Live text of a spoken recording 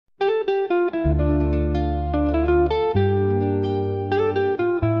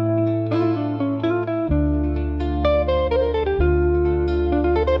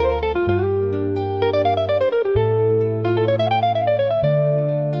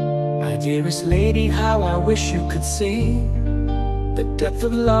My dearest lady, how I wish you could see the depth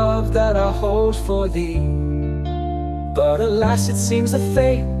of love that I hold for thee. But alas, it seems that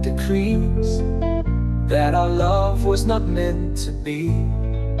fate decrees that our love was not meant to be.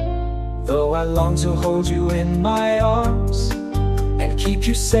 Though I long to hold you in my arms and keep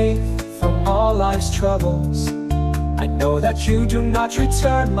you safe from all life's troubles, I know that you do not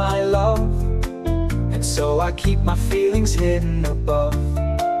return my love, and so I keep my feelings hidden above.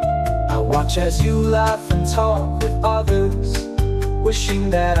 I watch as you laugh and talk with others, wishing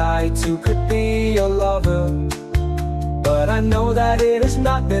that I too could be your lover. But I know that it is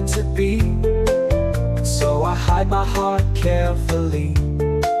not meant to be, so I hide my heart carefully.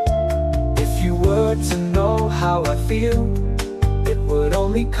 If you were to know how I feel, it would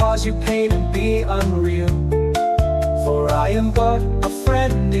only cause you pain and be unreal. For I am but a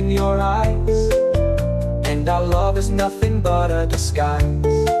friend in your eyes, and our love is nothing but a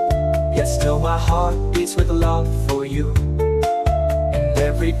disguise. Yet still my heart beats with love for you, and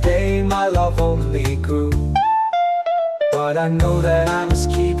every day my love only grew. But I know that I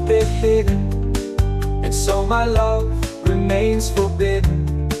must keep it hidden, and so my love remains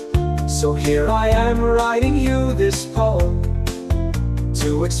forbidden. So here I am writing you this poem,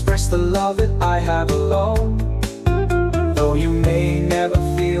 to express the love that I have alone. Though you may never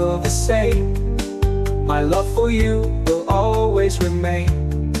feel the same, my love for you will always remain.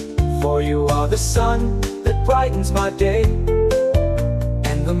 For you are the sun that brightens my day,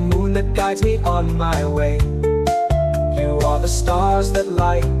 and the moon that guides me on my way. You are the stars that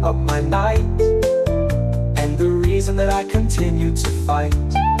light up my night, and the reason that I continue to fight.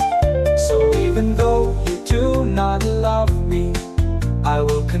 So even though you do not love me, I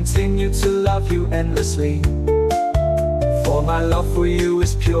will continue to love you endlessly. For my love for you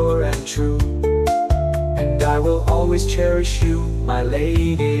is pure and true, and I will always cherish you, my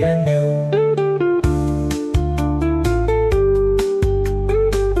lady, and you.